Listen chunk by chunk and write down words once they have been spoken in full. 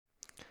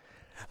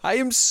I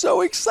am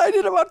so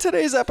excited about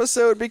today's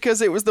episode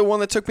because it was the one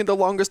that took me the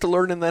longest to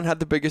learn and then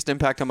had the biggest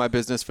impact on my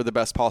business for the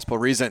best possible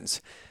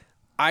reasons.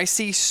 I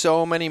see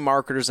so many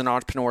marketers and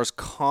entrepreneurs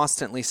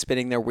constantly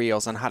spinning their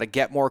wheels on how to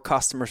get more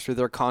customers through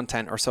their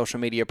content or social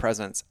media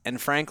presence.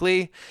 And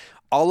frankly,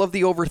 all of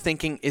the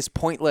overthinking is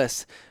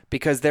pointless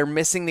because they're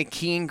missing the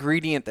key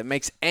ingredient that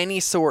makes any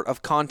sort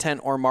of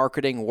content or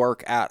marketing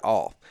work at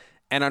all.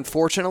 And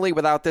unfortunately,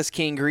 without this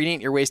key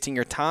ingredient, you're wasting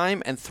your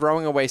time and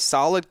throwing away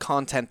solid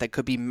content that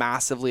could be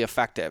massively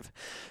effective.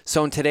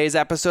 So in today's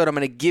episode, I'm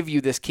going to give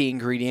you this key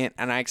ingredient,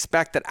 and I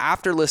expect that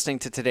after listening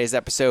to today's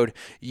episode,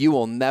 you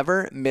will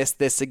never miss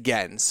this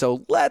again.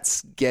 So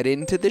let's get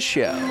into the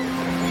show.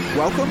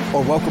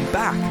 Welcome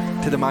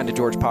back to the Mind of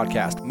George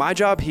podcast. My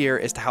job here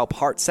is to help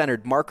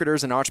heart-centered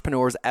marketers and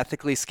entrepreneurs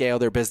ethically scale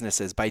their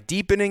businesses by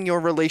deepening your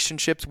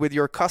relationships with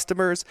your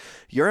customers,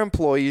 your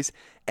employees,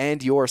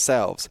 and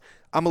yourselves.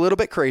 I'm a little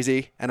bit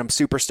crazy and I'm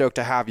super stoked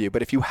to have you,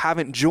 but if you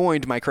haven't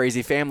joined my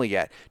crazy family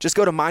yet, just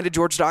go to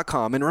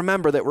mindofgeorge.com and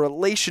remember that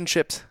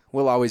relationships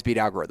will always beat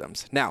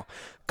algorithms. Now,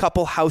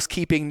 couple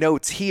housekeeping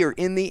notes here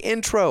in the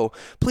intro.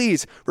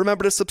 Please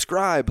remember to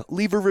subscribe,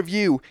 leave a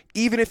review,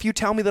 even if you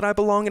tell me that I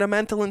belong in a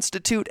mental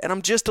institute and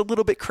I'm just a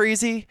little bit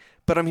crazy,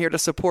 but I'm here to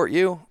support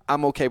you.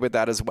 I'm okay with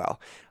that as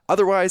well.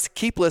 Otherwise,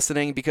 keep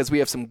listening because we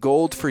have some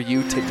gold for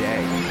you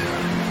today.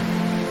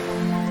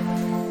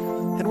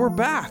 And we're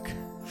back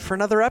for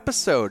another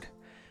episode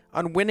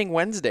on Winning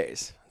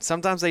Wednesdays.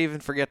 Sometimes I even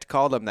forget to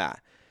call them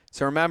that.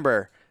 So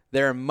remember,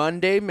 they're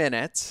Monday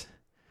minutes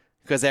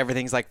because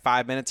everything's like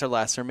 5 minutes or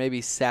less, or maybe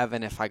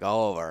 7 if I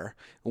go over.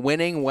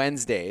 Winning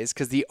Wednesdays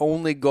because the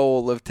only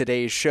goal of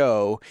today's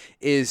show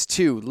is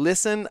to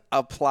listen,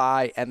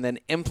 apply, and then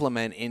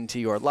implement into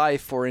your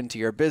life or into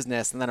your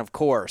business. And then, of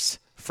course,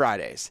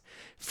 Fridays,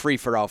 free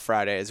for all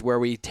Fridays, where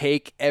we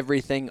take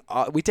everything,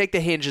 we take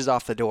the hinges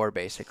off the door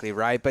basically,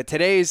 right? But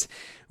today's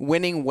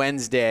Winning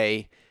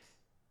Wednesday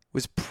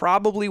was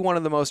probably one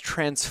of the most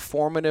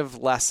transformative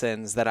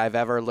lessons that I've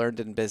ever learned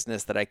in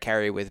business that I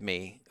carry with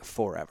me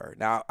forever.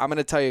 Now, I'm going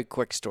to tell you a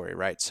quick story,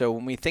 right? So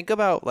when we think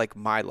about like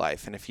my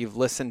life, and if you've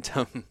listened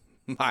to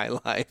my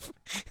life,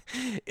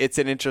 it's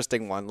an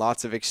interesting one.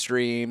 Lots of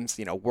extremes,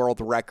 world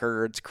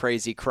records,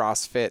 crazy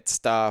CrossFit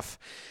stuff,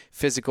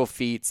 physical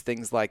feats,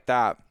 things like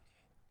that.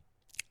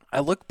 I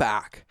look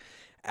back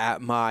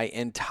at my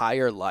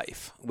entire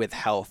life with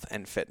health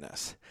and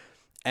fitness.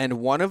 And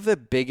one of the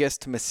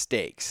biggest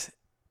mistakes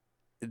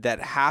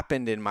that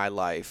happened in my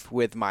life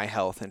with my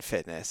health and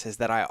fitness is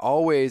that I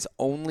always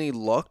only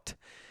looked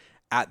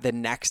at the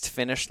next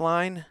finish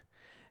line,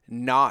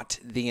 not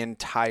the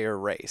entire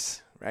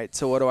race. Right?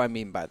 So what do I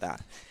mean by that?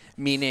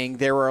 Meaning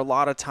there were a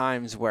lot of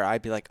times where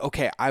I'd be like,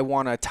 okay, I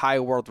want to tie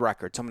a world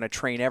record. So I'm going to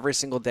train every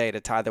single day to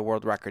tie the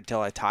world record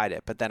till I tied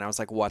it. But then I was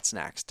like, what's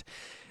next?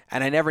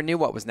 And I never knew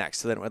what was next.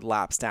 So then it would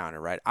lapse down,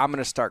 right? I'm going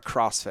to start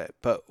CrossFit,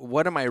 but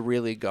what am I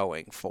really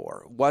going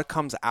for? What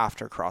comes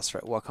after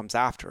CrossFit? What comes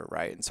after,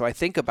 right? And so I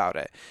think about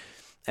it.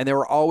 And there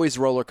were always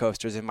roller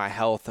coasters in my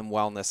health and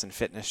wellness and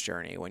fitness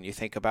journey. When you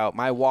think about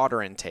my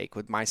water intake,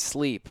 with my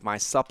sleep, my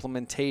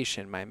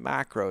supplementation, my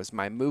macros,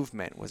 my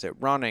movement, was it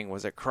running?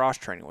 Was it cross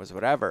training? Was it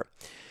whatever?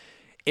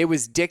 It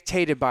was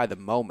dictated by the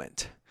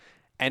moment.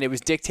 And it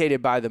was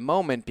dictated by the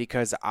moment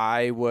because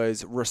I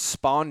was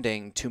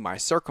responding to my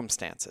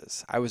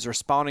circumstances. I was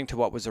responding to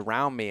what was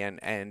around me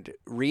and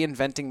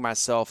reinventing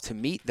myself to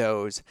meet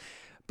those,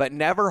 but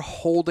never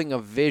holding a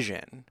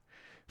vision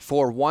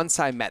for once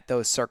I met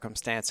those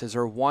circumstances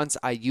or once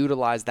I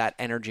utilized that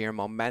energy or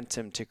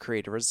momentum to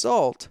create a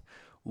result,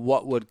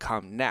 what would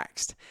come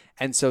next.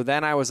 And so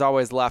then I was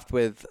always left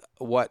with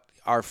what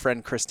our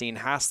friend Christine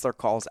Hassler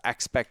calls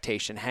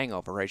expectation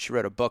hangover, right? She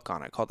wrote a book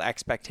on it called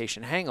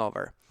Expectation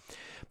Hangover.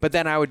 But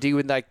then I would do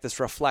like this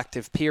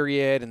reflective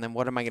period and then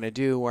what am I going to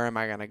do? Where am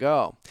I going to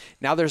go?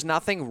 Now there's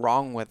nothing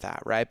wrong with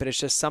that, right? But it's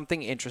just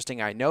something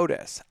interesting I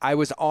noticed. I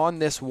was on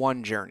this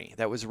one journey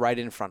that was right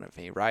in front of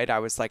me, right? I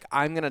was like,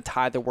 I'm going to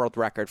tie the world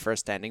record for a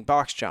standing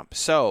box jump.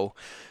 So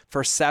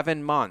for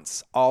 7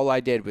 months, all I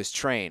did was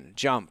train,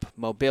 jump,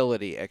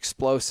 mobility,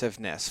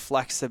 explosiveness,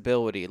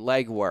 flexibility,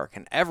 leg work,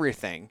 and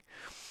everything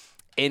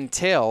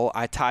until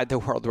I tied the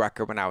world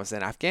record when I was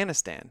in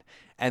Afghanistan.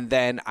 And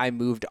then I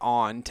moved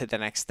on to the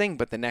next thing,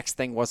 but the next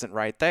thing wasn't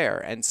right there.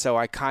 And so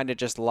I kind of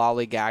just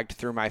lollygagged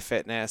through my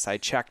fitness. I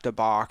checked a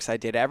box. I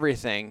did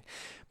everything,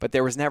 but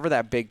there was never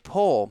that big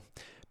pull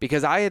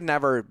because I had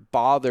never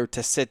bothered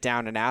to sit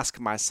down and ask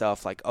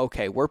myself like,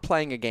 okay, we're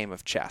playing a game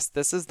of chess.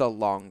 This is the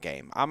long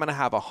game. I'm going to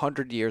have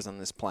 100 years on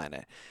this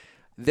planet.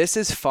 This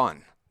is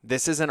fun.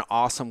 This is an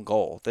awesome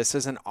goal. This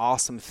is an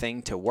awesome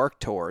thing to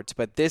work towards,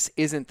 but this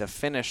isn't the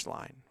finish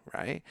line,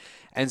 right?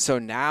 And so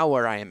now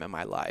where I am in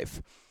my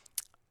life,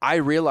 I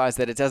realize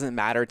that it doesn't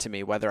matter to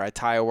me whether I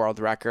tie a world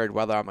record,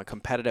 whether I'm a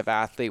competitive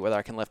athlete, whether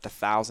I can lift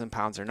 1,000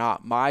 pounds or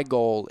not. My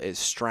goal is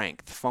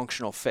strength,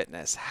 functional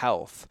fitness,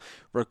 health,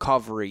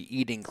 recovery,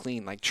 eating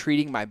clean, like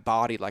treating my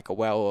body like a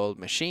well-oiled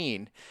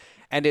machine.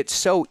 And it's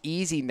so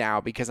easy now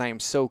because I am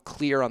so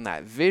clear on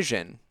that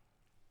vision.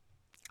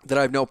 that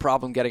I have no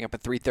problem getting up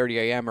at 3:30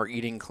 a.m. or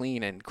eating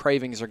clean, and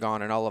cravings are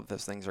gone and all of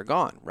those things are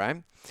gone,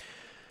 right?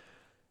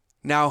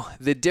 Now,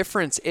 the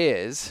difference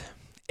is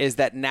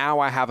that now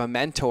I have a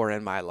mentor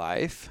in my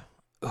life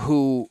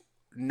who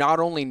not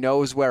only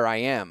knows where I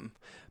am,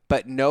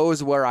 but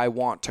knows where I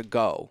want to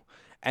go.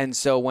 And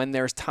so when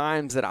there's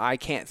times that I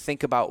can't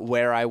think about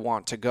where I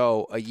want to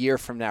go a year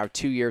from now,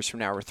 2 years from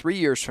now, or 3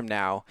 years from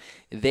now,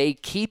 they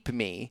keep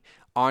me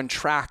on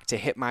track to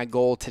hit my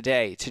goal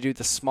today, to do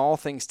the small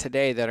things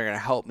today that are going to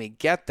help me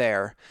get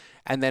there,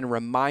 and then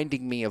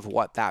reminding me of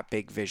what that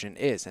big vision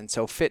is. And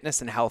so fitness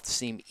and health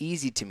seem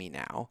easy to me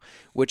now,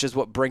 which is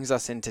what brings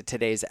us into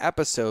today's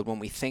episode when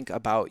we think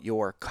about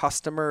your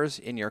customers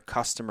in your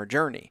customer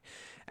journey.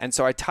 And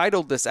so I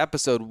titled this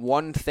episode,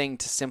 One Thing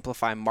to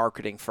Simplify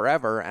Marketing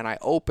Forever, and I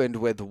opened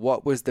with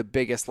what was the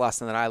biggest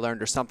lesson that I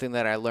learned, or something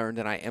that I learned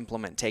and I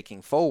implement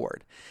taking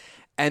forward.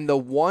 And the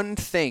one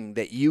thing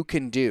that you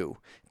can do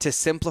to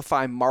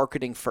simplify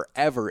marketing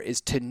forever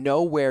is to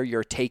know where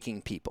you're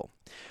taking people.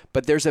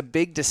 But there's a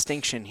big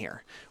distinction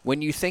here.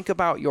 When you think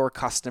about your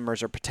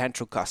customers or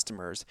potential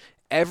customers,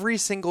 every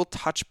single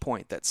touch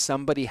point that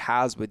somebody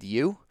has with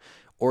you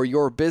or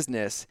your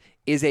business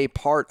is a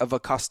part of a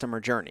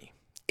customer journey.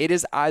 It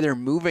is either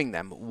moving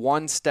them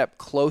one step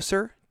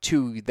closer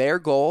to their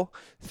goal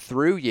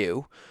through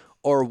you,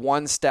 or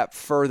one step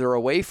further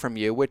away from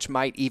you, which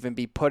might even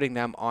be putting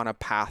them on a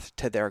path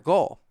to their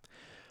goal.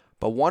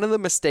 But one of the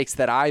mistakes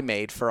that I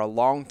made for a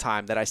long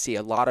time, that I see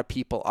a lot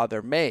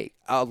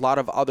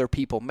of other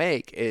people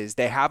make, is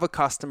they have a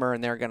customer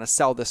and they're going to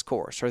sell this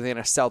course or they're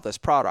going to sell this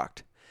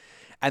product.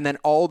 And then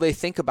all they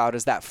think about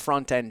is that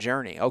front end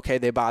journey. Okay,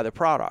 they buy the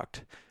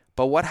product.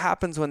 But what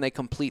happens when they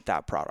complete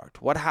that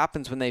product? What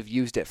happens when they've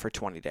used it for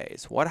 20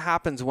 days? What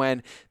happens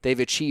when they've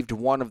achieved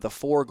one of the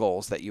 4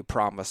 goals that you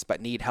promised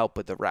but need help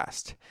with the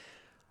rest?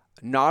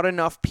 Not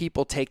enough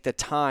people take the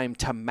time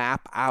to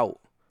map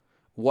out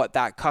what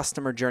that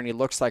customer journey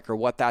looks like, or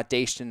what that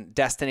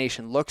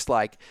destination looks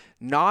like,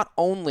 not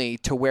only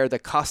to where the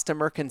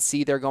customer can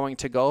see they're going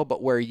to go,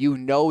 but where you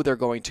know they're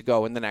going to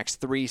go in the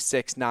next 3,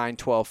 6, 9,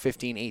 12,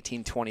 15,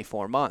 18,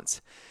 24 months.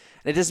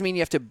 And it doesn't mean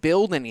you have to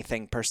build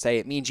anything per se.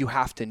 It means you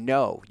have to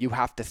know. You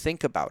have to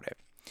think about it.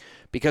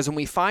 Because when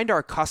we find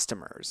our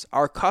customers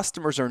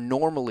are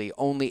normally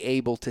only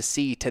able to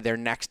see to their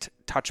next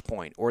touch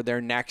point, or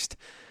their next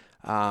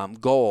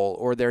goal,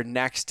 or their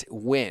next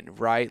win,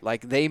 right?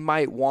 Like they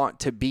might want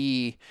to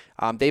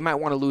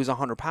lose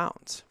 100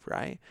 pounds,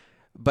 right?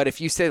 But if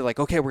you say like,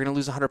 okay, we're going to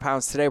lose 100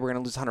 pounds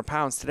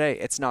today,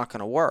 it's not going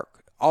to work.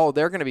 All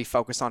they're going to be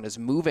focused on is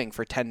moving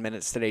for 10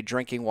 minutes today,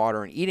 drinking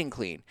water and eating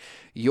clean.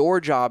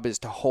 Your job is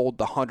to hold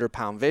the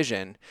 100-pound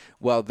vision,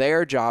 while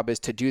their job is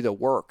to do the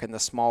work and the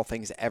small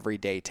things every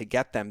day to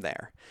get them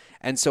there.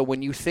 And so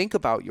when you think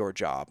about your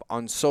job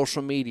on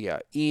social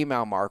media,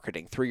 email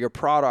marketing, through your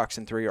products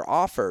and through your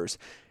offers,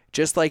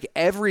 just like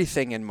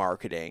everything in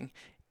marketing,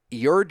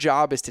 your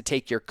job is to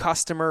take your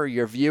customer,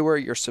 your viewer,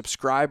 your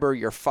subscriber,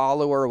 your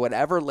follower,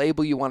 whatever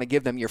label you want to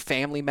give them, your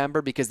family member,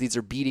 because these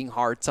are beating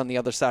hearts on the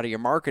other side of your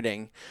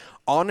marketing,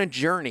 on a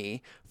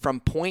journey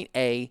from point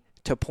A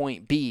to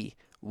point B,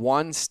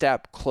 one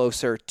step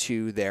closer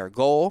to their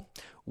goal,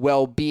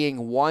 while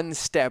being one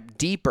step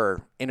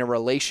deeper in a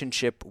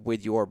relationship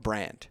with your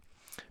brand.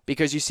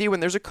 Because you see,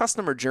 when there's a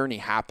customer journey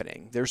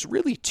happening, there's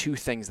really 2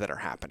 things that are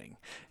happening.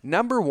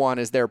 Number one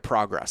is they're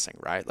progressing,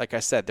 right? Like I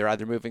said, they're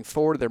either moving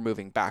forward or they're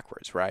moving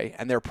backwards, right?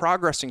 And they're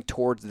progressing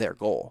towards their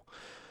goal.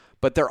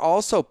 But they're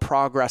also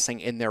progressing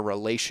in their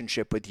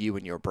relationship with you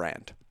and your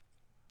brand.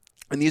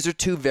 And these are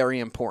 2 very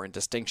important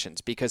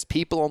distinctions, because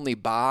people only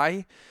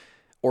buy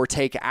or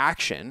take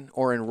action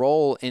or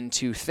enroll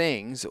into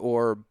things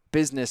or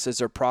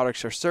businesses or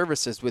products or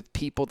services with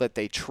people that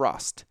they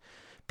trust,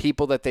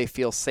 people that they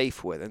feel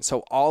safe with. And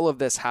so all of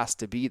this has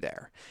to be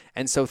there.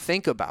 And so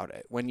think about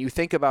it. When you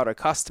think about a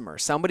customer,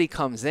 somebody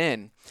comes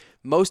in,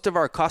 most of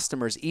our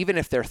customers, even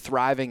if they're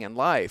thriving in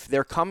life,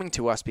 they're coming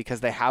to us because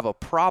they have a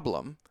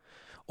problem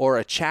or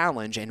a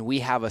challenge, and we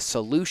have a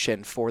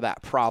solution for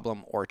that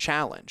problem or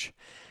challenge.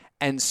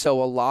 And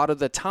so a lot of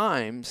the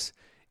times,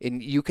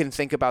 and you can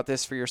think about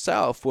this for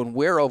yourself, when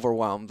we're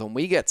overwhelmed, when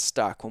we get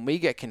stuck, when we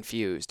get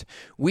confused,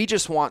 we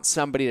just want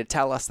somebody to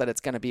tell us that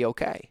it's going to be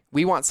okay.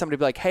 We want somebody to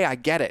be like, hey, I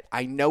get it.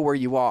 I know where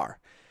you are,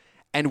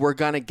 and we're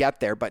going to get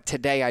there. But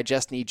today I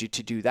just need you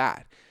to do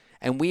that.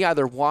 And we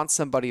either want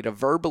somebody to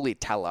verbally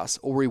tell us,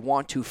 or we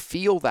want to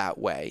feel that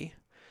way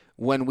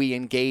when we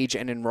engage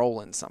and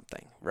enroll in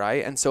something,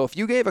 right? And so if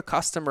you gave a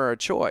customer a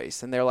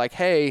choice and they're like,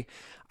 hey,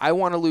 I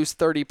want to lose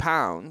 30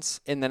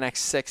 pounds in the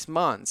next 6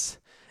 months,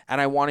 and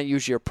I want to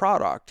use your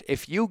product,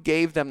 if you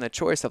gave them the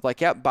choice of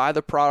like, yep, buy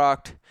the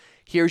product,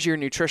 here's your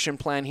nutrition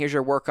plan, here's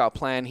your workout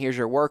plan, here's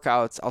your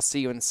workouts, I'll see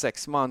you in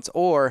 6 months,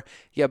 or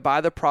yeah, buy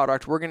the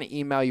product, we're going to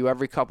email you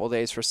every couple of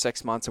days for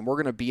 6 months, and we're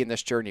going to be in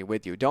this journey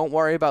with you. Don't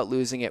worry about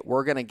losing it.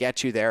 We're going to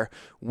get you there.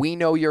 We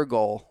know your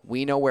goal.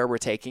 We know where we're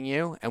taking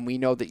you, and we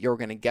know that you're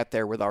going to get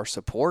there with our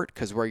support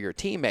because we're your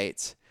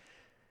teammates.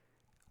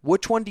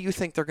 Which one do you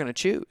think they're going to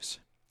choose?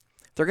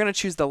 They're going to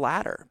choose the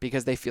latter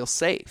because they feel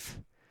safe.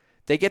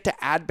 They get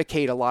to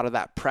advocate a lot of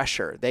that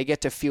pressure. They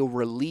get to feel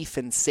relief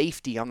and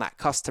safety on that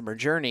customer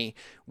journey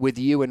with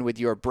you and with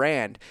your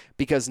brand,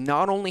 because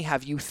not only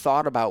have you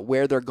thought about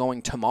where they're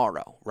going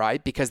tomorrow,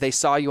 right? Because they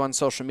saw you on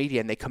social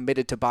media and they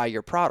committed to buy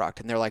your product,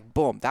 and they're like,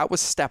 boom, that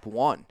was step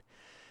one.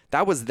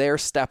 That was their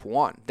step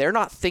one. They're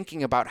not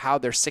thinking about how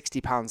they're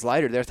 60 pounds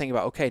lighter. They're thinking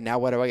about, okay, now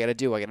what do I got to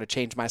do? I got to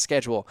change my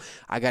schedule.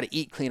 I got to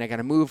eat clean. I got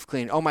to move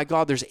clean. Oh my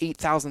God, there's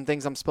 8,000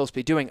 things I'm supposed to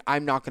be doing.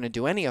 I'm not going to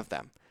do any of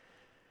them.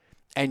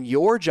 And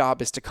your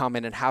job is to come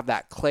in and have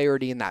that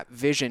clarity and that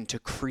vision to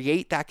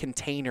create that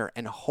container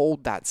and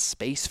hold that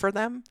space for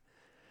them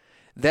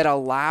that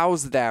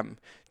allows them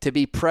to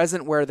be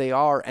present where they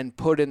are and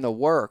put in the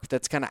work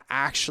that's going to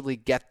actually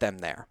get them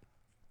there.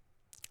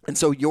 And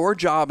so your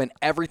job in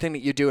everything that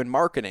you do in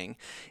marketing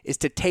is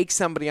to take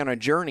somebody on a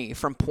journey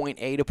from point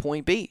A to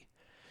point B.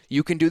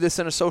 You can do this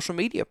in a social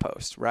media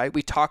post, right?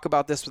 We talk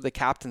about this with the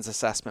captain's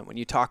assessment. When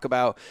you talk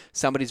about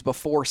somebody's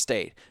before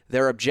state,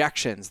 their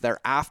objections, their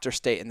after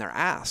state, and their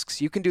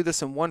asks, you can do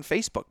this in one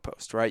Facebook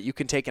post, right? You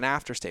can take an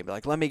after state and be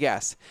like, let me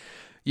guess.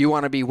 You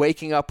want to be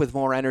waking up with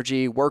more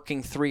energy,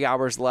 working 3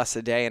 hours less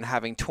a day, and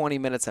having 20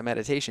 minutes of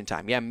meditation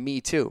time. Yeah, me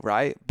too,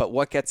 right? But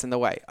what gets in the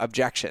way?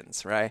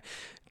 Objections, right?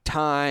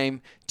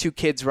 Time, 2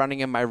 kids running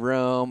in my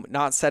room,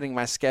 not setting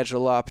my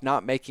schedule up,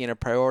 not making it a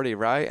priority,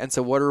 right? And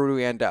so what do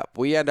we end up?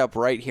 We end up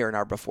right here in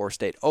our before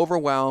state,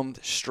 overwhelmed,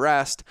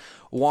 stressed,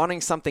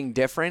 wanting something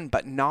different,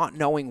 but not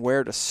knowing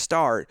where to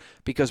start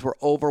because we're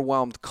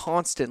overwhelmed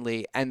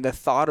constantly. And the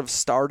thought of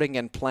starting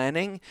and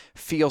planning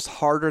feels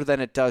harder than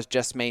it does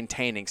just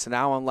maintaining. So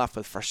now I'm left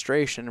with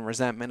frustration and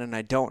resentment, and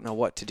I don't know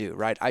what to do,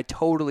 right? I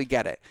totally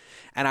get it.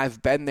 And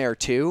I've been there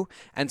too.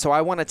 And so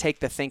I want to take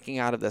the thinking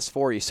out of this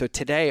for you. So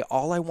today,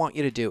 all I want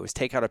you to do is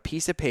take out a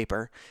piece of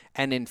paper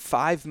and in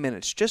 5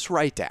 minutes, just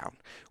write down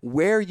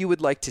where you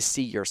would like to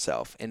see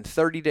yourself in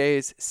 30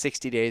 days,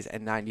 60 days,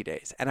 and 90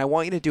 days. And I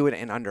want you to do it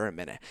in under a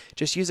minute.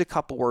 Just use a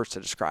couple words to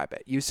describe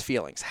it. Use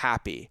feelings,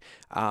 happy,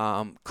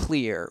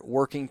 clear,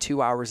 working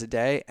 2 hours a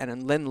day,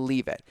 and then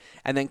leave it.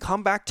 And then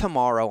come back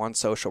tomorrow on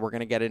social. We're going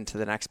to get into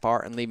the next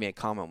part, and leave me a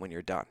comment when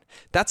you're done.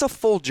 That's a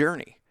full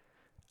journey.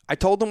 I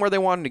told them where they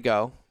wanted to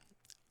go.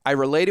 I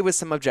related with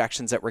some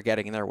objections that were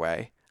getting in their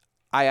way.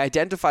 I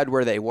identified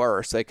where they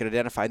were so they could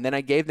identify, and then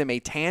I gave them a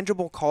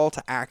tangible call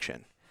to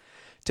action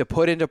to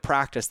put into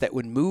practice that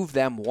would move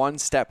them one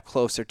step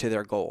closer to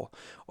their goal,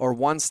 or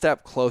one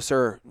step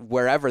closer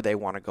wherever they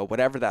want to go,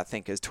 whatever that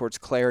thing is, towards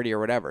clarity or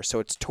whatever. So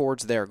it's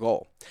towards their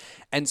goal.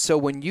 And so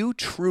when you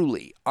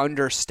truly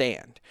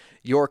understand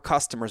your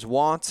customers'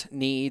 wants,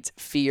 needs,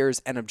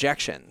 fears, and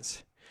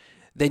objections,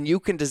 then you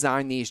can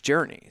design these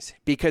journeys.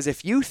 Because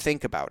if you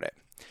think about it,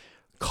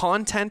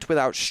 content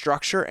without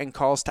structure and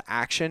calls to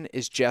action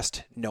is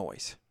just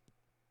noise.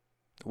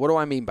 What do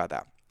I mean by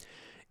that?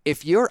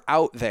 If you're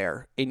out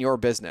there in your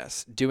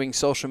business doing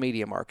social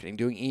media marketing,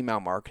 doing email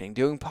marketing,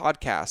 doing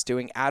podcasts,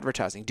 doing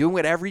advertising, doing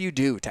whatever you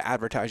do to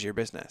advertise your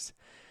business,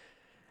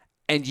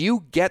 and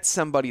you get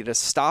somebody to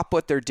stop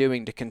what they're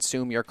doing to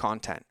consume your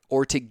content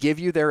or to give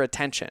you their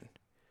attention,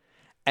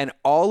 and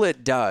all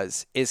it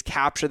does is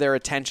capture their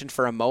attention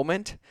for a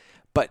moment,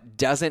 but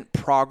doesn't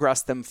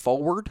progress them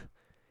forward,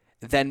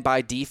 then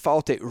by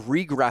default, it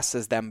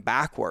regresses them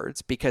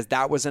backwards because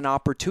that was an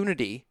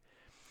opportunity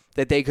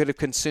that they could have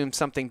consumed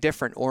something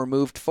different or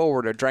moved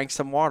forward or drank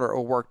some water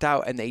or worked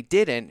out, and they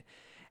didn't.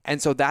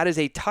 And so that is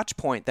a touch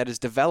point that is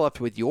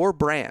developed with your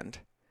brand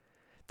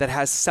that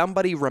has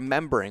somebody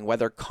remembering,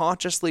 whether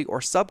consciously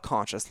or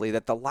subconsciously,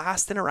 that the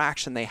last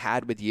interaction they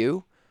had with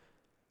you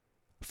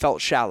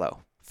felt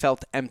shallow,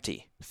 felt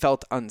empty,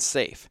 felt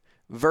unsafe,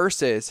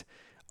 versus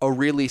a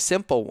really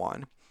simple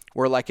one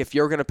where, like, if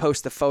you're going to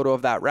post a photo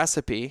of that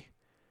recipe,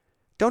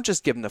 don't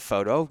just give them the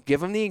photo, give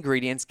them the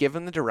ingredients, give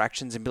them the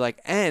directions, and be like,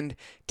 and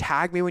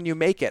tag me when you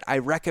make it. I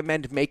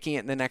recommend making it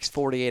in the next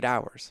 48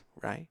 hours,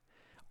 right?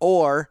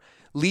 Or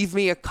leave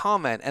me a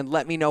comment and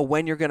let me know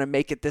when you're going to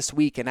make it this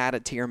week and add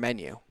it to your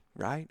menu,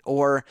 right?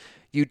 Or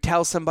you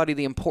tell somebody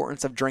the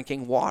importance of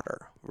drinking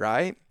water,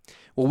 right?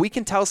 Well, we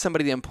can tell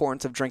somebody the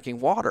importance of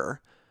drinking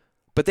water,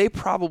 but they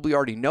probably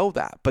already know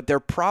that, but they're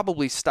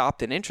probably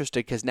stopped and interested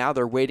because now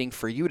they're waiting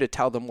for you to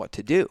tell them what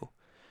to do.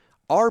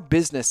 Our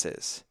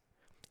businesses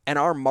and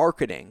our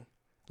marketing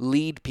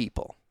lead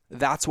people.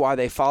 That's why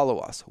they follow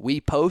us. We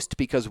post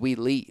because we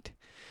lead,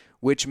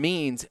 which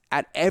means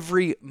at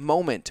every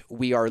moment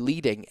we are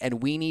leading,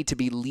 and we need to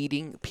be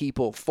leading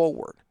people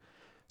forward.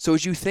 So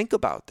as you think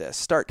about this,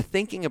 start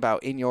thinking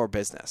about in your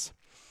business,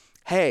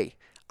 hey,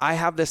 I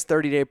have this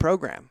 30-day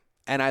program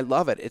and I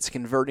love it. It's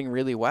converting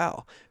really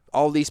well.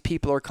 All these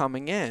people are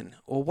coming in.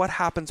 Well, what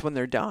happens when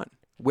they're done?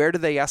 Where do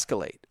they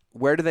escalate?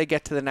 Where do they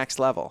get to the next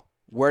level?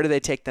 Where do they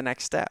take the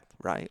next step,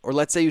 right? Or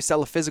let's say you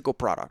sell a physical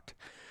product,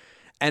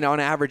 and on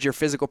average, your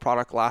physical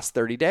product lasts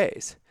 30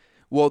 days.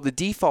 Well, the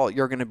default,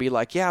 you're going to be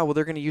like, yeah, well,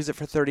 they're going to use it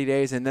for 30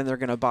 days, and then they're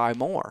going to buy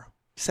more.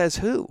 Says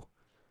who?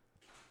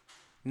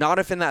 Not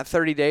if in that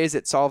 30 days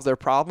it solves their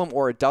problem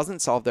or it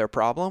doesn't solve their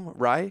problem,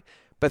 right?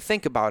 But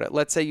think about it.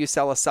 Let's say you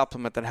sell a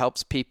supplement that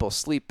helps people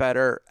sleep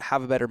better,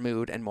 have a better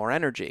mood, and more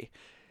energy.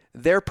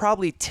 they're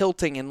probably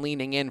tilting and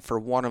leaning in for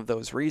one of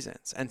those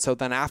reasons. And so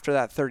then after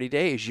that 30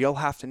 days, you'll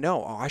have to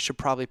know, I should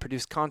probably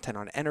produce content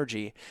on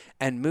energy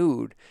and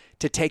mood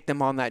to take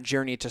them on that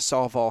journey to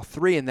solve all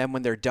three. And then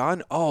when they're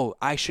done,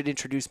 I should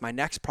introduce my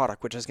next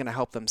product, which is going to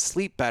help them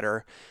sleep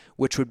better,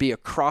 which would be a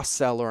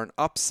cross-sell or an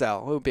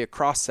upsell. It would be a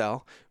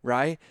cross-sell,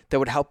 right? That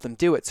would help them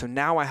do it. So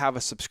now I have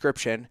a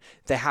subscription.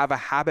 They have a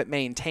habit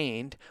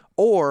maintained.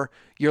 Or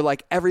you're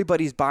like,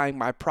 everybody's buying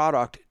my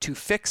product to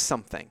fix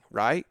something,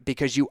 right?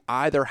 Because you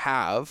either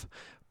have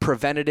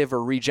preventative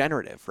or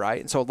regenerative,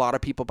 right? And so a lot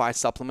of people buy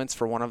supplements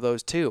for one of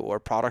those two, or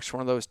products for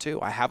one of those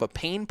two. I have a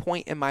pain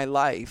point in my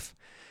life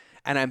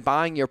and I'm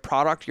buying your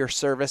product, your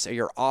service, or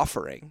your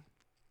offering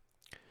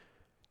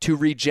to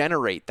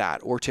regenerate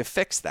that or to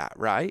fix that,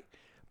 right?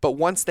 But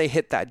once they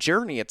hit that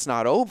journey, it's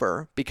not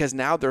over, because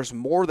now there's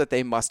more that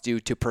they must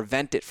do to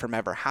prevent it from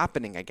ever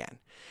happening again.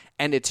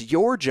 And it's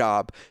your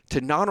job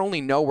to not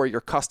only know where your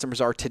customers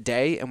are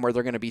today and where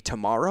they're going to be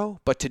tomorrow,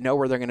 but to know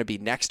where they're going to be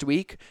next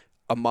week,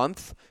 a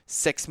month,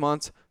 6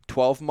 months,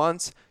 12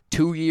 months,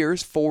 2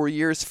 years, 4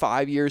 years,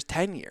 5 years,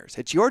 10 years.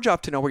 It's your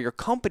job to know where your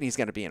company is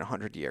going to be in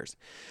 100 years.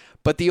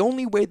 But the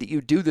only way that you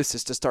do this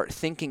is to start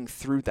thinking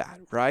through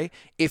that, right?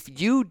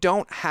 If you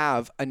don't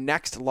have a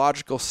next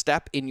logical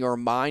step in your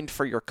mind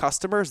for your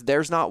customers,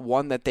 there's not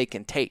one that they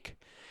can take.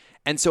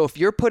 And so if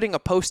you're putting a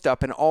post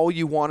up and all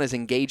you want is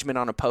engagement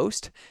on a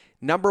post,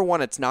 number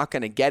one, it's not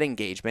going to get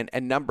engagement.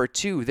 And number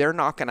two, they're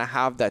not going to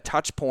have that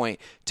touch point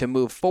to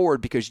move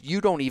forward because you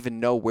don't even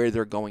know where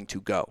they're going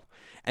to go.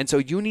 And so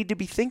you need to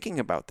be thinking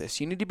about this.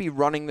 You need to be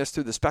running this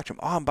through the spectrum.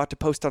 I'm about to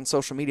post on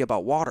social media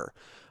about water.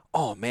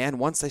 Oh man,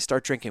 once they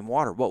start drinking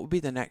water, what would be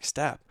the next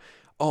step?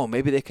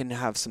 Maybe they can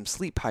have some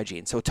sleep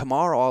hygiene. So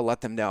tomorrow I'll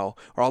let them know,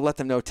 or I'll let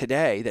them know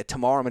today that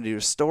tomorrow I'm going to do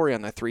a story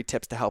on the 3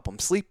 tips to help them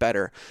sleep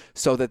better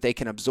so that they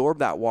can absorb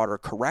that water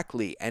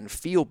correctly and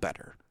feel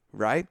better,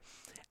 right?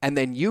 And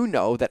then you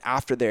know that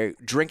after they're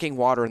drinking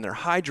water and they're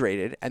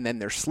hydrated and then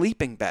they're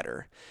sleeping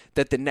better,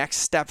 that the next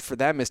step for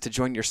them is to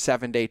join your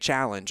 7-day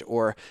challenge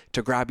or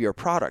to grab your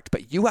product.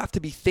 But you have to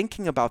be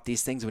thinking about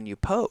these things when you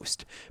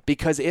post,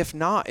 because if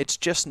not, it's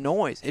just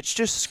noise. It's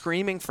just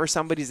screaming for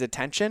somebody's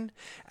attention.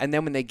 And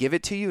then when they give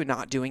it to you,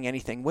 not doing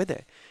anything with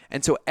it.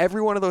 And so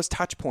every one of those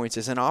touch points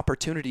is an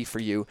opportunity for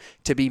you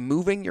to be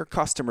moving your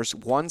customers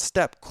one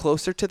step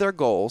closer to their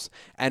goals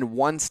and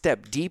one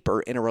step deeper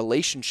in a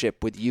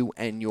relationship with you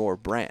and your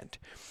brand.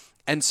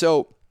 And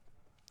so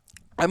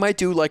I might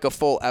do like a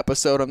full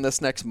episode on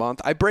this next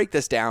month. I break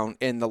this down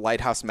in the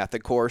Lighthouse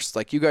Method course.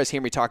 Like, you guys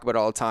hear me talk about it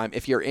all the time.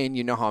 If you're in,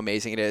 you know how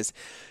amazing it is.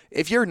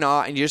 If you're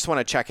not and you just want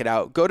to check it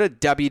out, go to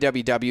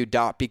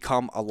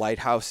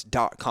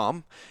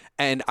www.becomealighthouse.com.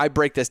 And I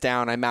break this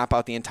down. I map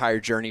out the entire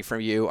journey for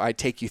you. I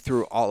take you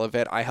through all of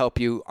it. I help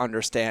you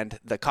understand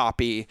the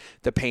copy,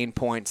 the pain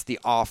points, the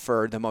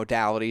offer, the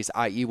modalities,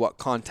 i.e. what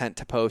content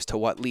to post, to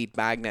what lead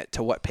magnet,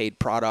 to what paid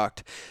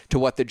product, to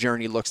what the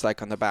journey looks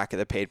like on the back of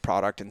the paid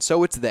product. And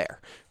so it's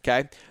there,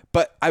 okay?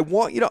 But I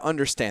want you to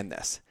understand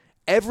this.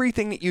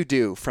 Everything that you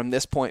do from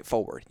this point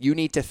forward, you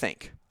need to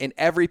think in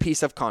every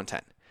piece of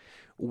content.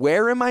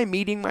 Where am I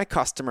meeting my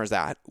customers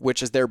at,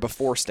 which is their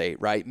before state,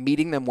 right?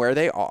 Meeting them where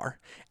they are.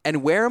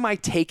 And where am I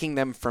taking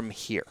them from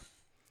here?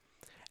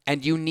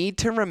 And you need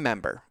to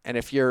remember, and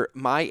if you're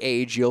my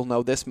age, you'll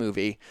know this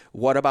movie,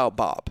 What About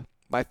Bob?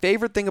 My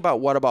favorite thing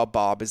about What About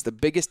Bob is the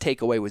biggest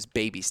takeaway was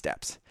baby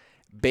steps.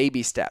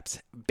 Baby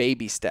steps,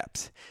 baby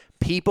steps.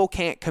 People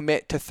can't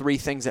commit to 3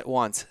 things at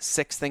once,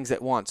 6 things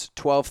at once,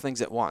 12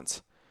 things at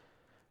once.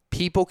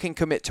 People can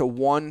commit to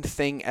 1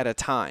 thing at a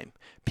time.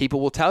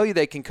 People will tell you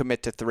they can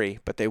commit to 3,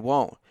 but they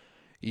won't.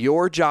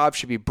 Your job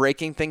should be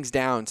breaking things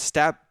down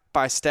step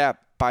by step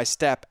by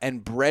step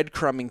and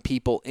breadcrumbing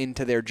people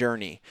into their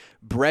journey.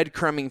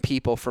 Breadcrumbing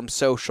people from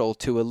social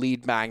to a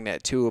lead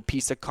magnet, to a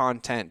piece of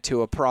content,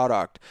 to a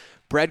product.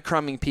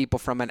 Breadcrumbing people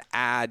from an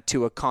ad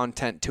to a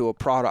content to a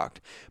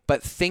product.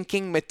 But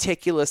thinking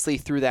meticulously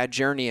through that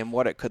journey and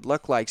what it could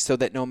look like so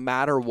that no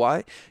matter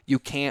what, you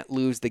can't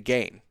lose the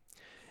game.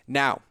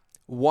 Now,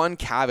 one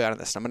caveat on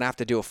this, I'm going to have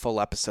to do a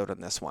full episode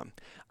on this one.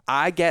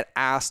 I get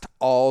asked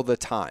all the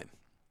time,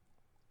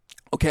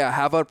 okay, I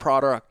have a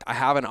product, I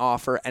have an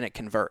offer, and it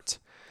converts.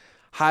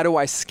 How do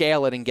I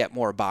scale it and get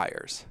more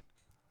buyers?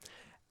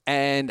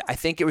 And I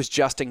think it was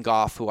Justin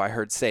Goff who I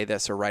heard say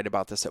this or write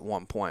about this at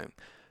one point.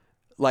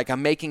 Like,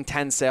 I'm making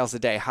 10 sales a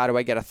day. How do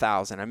I get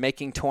 1,000? I'm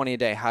making 20 a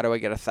day. How do I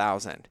get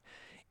 1,000?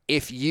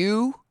 If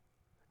you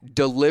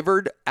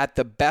delivered at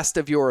the best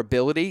of your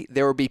ability,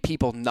 there would be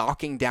people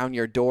knocking down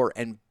your door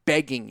and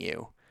begging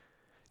you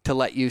to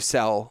let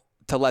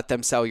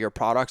them sell your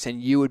products,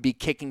 and you would be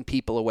kicking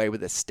people away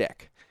with a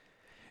stick.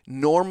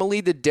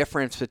 Normally, the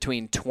difference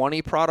between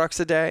 20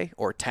 products a day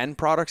or 10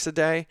 products a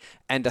day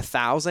and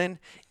 1,000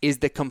 is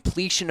the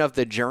completion of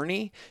the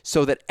journey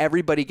so that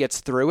everybody gets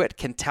through it,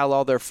 can tell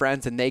all their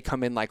friends, and they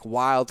come in like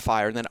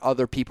wildfire, and then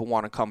other people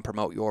want to come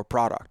promote your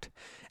product.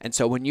 And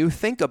so when you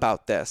think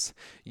about this,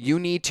 you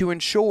need to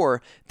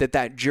ensure that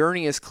that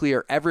journey is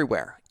clear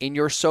everywhere, in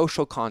your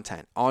social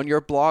content, on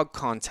your blog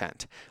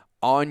content,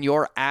 on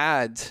your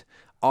ads,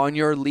 on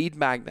your lead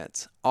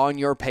magnets, on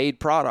your paid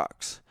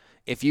products.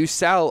 If you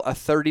sell a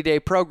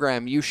 30-day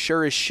program, you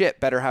sure as shit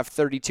better have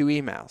 32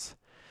 emails.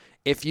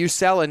 If you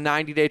sell a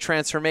 90-day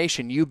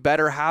transformation, you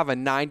better have a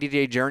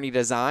 90-day journey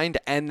designed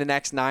and the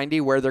next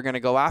 90 where they're going to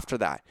go after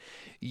that.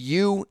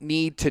 You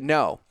need to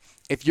know.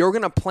 If you're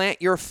going to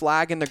plant your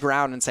flag in the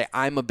ground and say,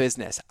 I'm a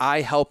business,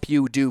 I help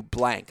you do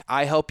blank,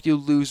 I help you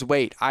lose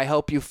weight, I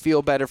help you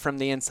feel better from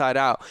the inside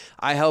out,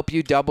 I help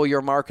you double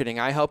your marketing,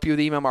 I help you with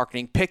email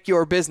marketing, pick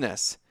your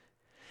business.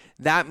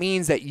 That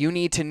means that you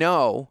need to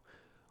know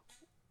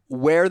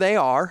where they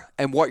are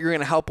and what you're going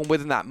to help them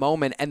with in that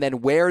moment, and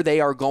then where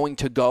they are going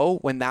to go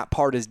when that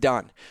part is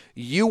done.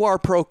 You are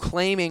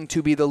proclaiming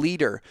to be the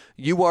leader.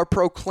 You are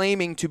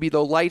proclaiming to be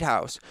the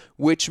lighthouse,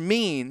 which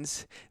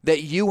means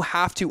that you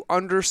have to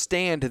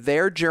understand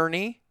their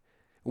journey,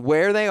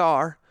 where they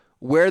are,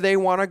 where they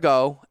want to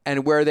go,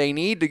 and where they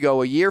need to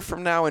go a year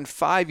from now and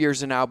 5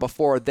 years from now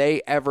before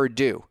they ever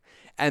do.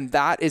 And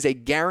that is a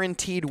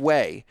guaranteed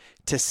way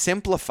to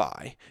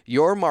simplify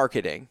your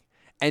marketing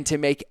and to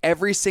make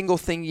every single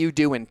thing you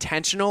do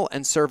intentional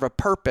and serve a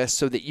purpose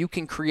so that you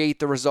can create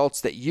the results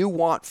that you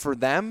want for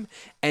them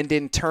and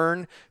in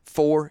turn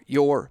for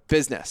your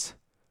business.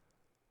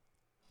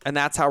 And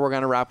that's how we're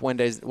going to wrap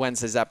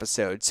Wednesday's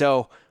episode.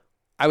 So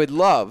I would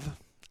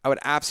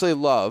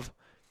absolutely love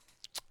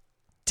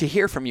to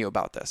hear from you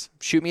about this.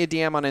 Shoot me a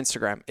DM on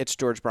Instagram. It's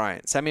George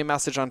Bryant. Send me a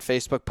message on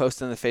Facebook.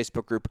 Post in the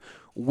Facebook group.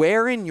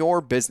 Where in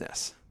your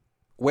business,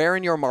 where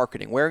in your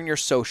marketing, where in your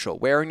social,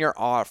 where in your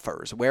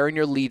offers, where in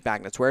your lead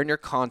magnets, where in your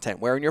content,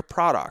 where in your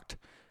product,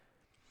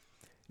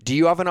 do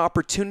you have an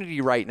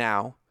opportunity right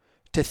now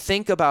to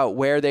think about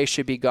where they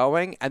should be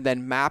going and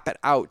then map it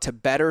out to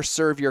better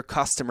serve your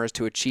customers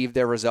to achieve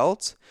their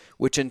results,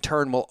 which in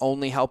turn will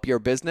only help your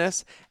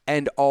business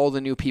and all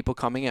the new people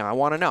coming in? I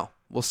want to know.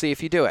 We'll see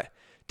if you do it.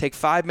 Take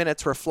 5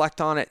 minutes,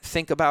 reflect on it,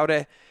 think about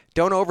it.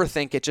 Don't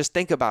overthink it. Just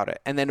think about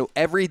it. And then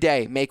every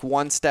day, make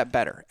one step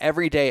better.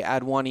 Every day,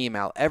 add one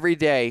email. Every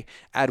day,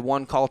 add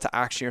one call to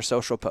action your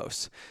social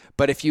posts.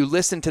 But if you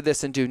listen to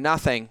this and do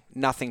nothing,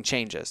 nothing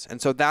changes.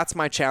 And so that's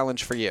my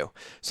challenge for you.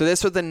 So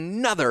this was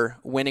another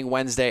Winning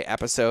Wednesday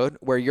episode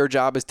where your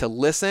job is to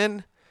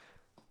listen.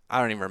 I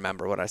don't even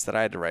remember what I said.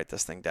 I had to write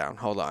this thing down.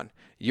 Hold on.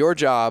 Your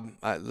job,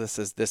 this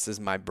is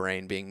my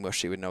brain being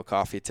mushy with no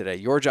coffee today.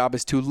 Your job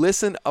is to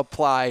listen,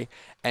 apply,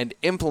 and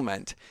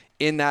implement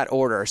in that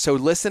order. So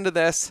listen to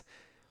this,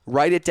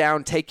 write it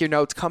down, take your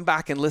notes, come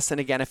back and listen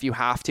again if you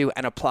have to,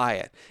 and apply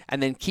it.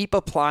 And then keep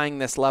applying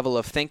this level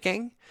of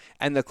thinking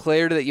and the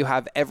clarity that you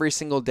have every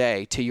single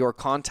day to your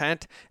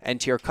content and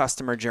to your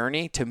customer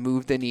journey to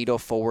move the needle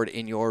forward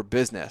in your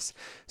business.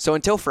 So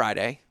until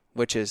Friday,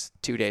 which is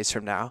 2 days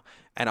from now,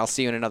 and I'll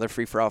see you in another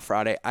Free For All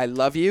Friday. I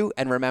love you,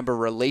 and remember,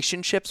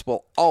 relationships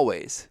will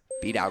always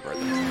beat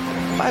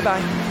algorithms.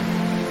 Bye-bye.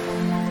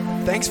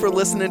 Thanks for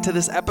listening to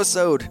this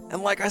episode.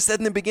 And like I said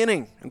in the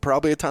beginning, and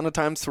probably a ton of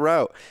times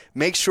throughout,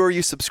 make sure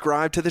you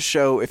subscribe to the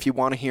show if you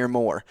want to hear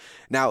more.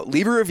 Now,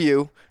 leave a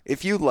review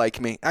if you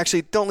like me.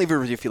 Actually, don't leave a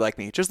review if you like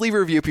me. Just leave a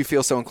review if you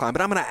feel so inclined.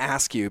 But I'm going to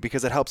ask you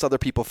because it helps other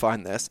people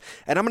find this.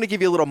 And I'm going to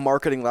give you a little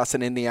marketing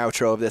lesson in the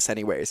outro of this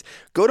anyways.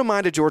 Go to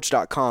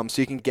mindofgeorge.com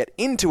so you can get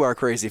into our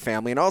crazy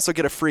family and also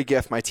get a free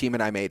gift my team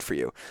and I made for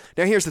you.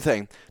 Now, here's the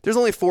thing. There's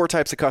only 4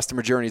 types of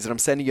customer journeys, and I'm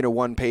sending you to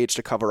one page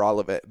to cover all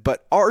of it.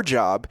 But our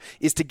job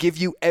is to give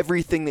you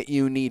everything that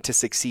you need to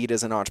succeed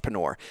as an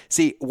entrepreneur.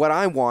 See, what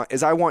I want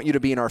is I want you to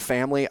be in our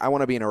family. I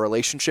want to be in a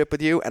relationship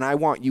with you, and I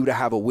want you to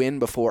have a win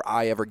before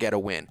I ever get a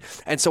win.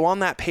 And so on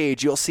that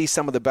page, you'll see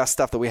some of the best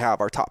stuff that we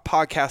have, our top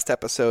podcast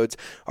episodes,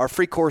 our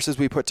free courses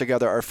we put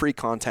together, our free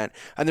content.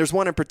 And there's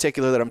one in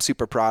particular that I'm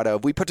super proud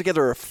of. We put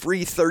together a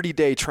free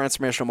 30-day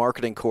transformational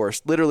marketing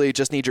course. Literally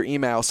just need your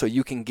email so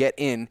you can get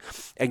in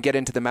and get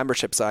into the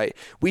membership site.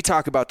 We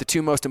talk about the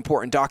 2 most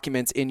important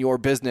documents in your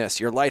business,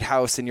 your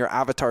lighthouse and your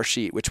avatar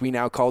sheet, which we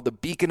now call the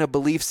beacon of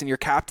beliefs in your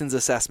captain's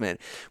assessment.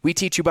 We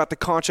teach you about the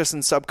conscious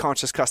and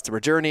subconscious customer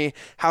journey,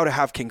 how to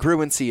have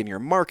congruency in your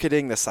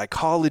marketing, the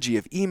psychology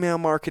of email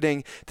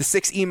marketing, the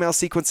 6 email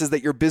sequences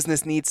that your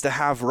business needs to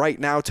have right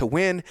now to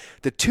win,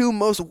 the 2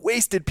 most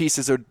wasted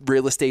pieces of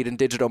real estate and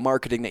digital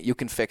marketing that you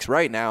can fix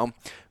right now,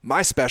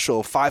 my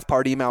special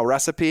 5-part email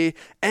recipe,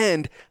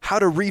 and how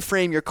to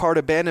reframe your cart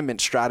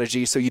abandonment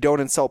strategy so you don't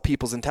insult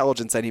people's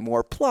intelligence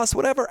anymore, plus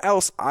whatever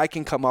else I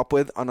can come up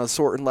with on a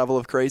certain level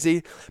of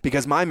crazy,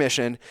 because my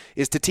mission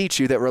is to teach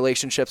you that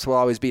relationships will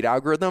always beat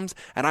algorithms,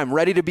 and I'm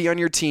ready to be on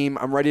your team,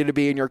 I'm ready to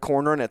be in your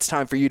corner, and it's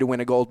time for you to win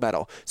a gold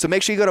medal. So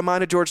make sure you go to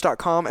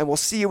mindofgeorge.com, and we'll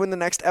see you in the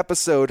next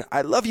episode.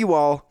 I love you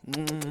all.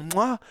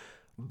 Mwah.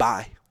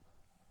 Bye.